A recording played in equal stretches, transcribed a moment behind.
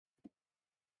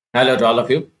Hello to all of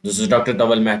you. This is Dr.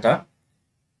 Dhaval Maheta,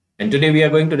 and today we are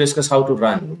going to discuss how to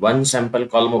run one sample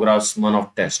Kolomogorov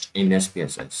Smirnov test in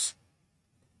SPSS.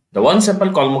 The one sample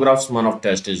Kolomogorov Smirnov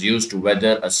test is used to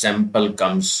whether a sample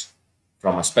comes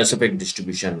from a specific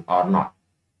distribution or not.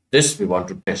 This we want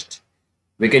to test.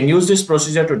 We can use this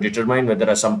procedure to determine whether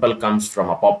a sample comes from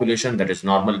a population that is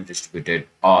normally distributed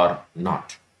or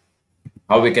not.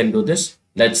 How we can do this?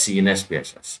 Let's see in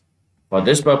SPSS. For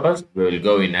this purpose, we will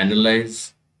go in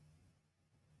Analyze,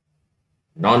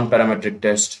 Non-parametric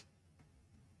test,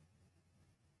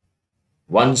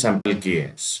 one sample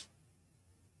KS.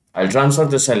 I'll transfer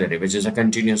the salary, which is a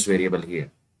continuous variable here.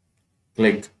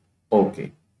 Click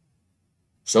OK.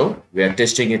 So we are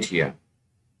testing it here.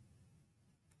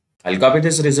 I'll copy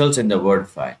these results in the Word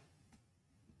file.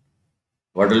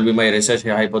 What will be my research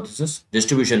hypothesis?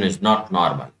 Distribution is not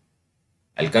normal.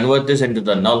 I'll convert this into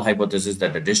the null hypothesis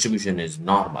that the distribution is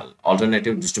normal.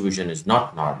 Alternative distribution is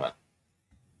not normal.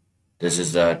 This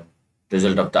is the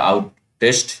result of the out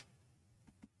test.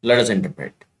 Let us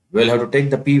interpret. We'll have to take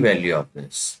the p-value of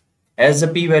this. As the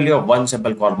p-value of one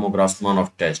sample Kolmogorov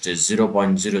Smirnov test is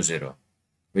 0.00,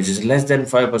 which is less than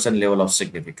 5% level of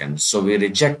significance. So we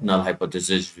reject null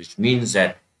hypothesis, which means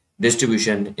that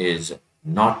distribution is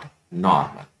not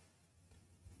normal.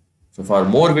 So for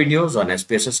more videos on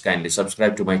SPSS, kindly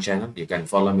subscribe to my channel. You can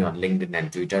follow me on LinkedIn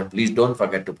and Twitter. Please don't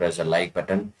forget to press the like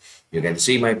button. You can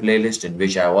see my playlist in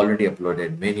which I have already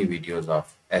uploaded many videos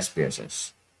of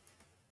SPSS.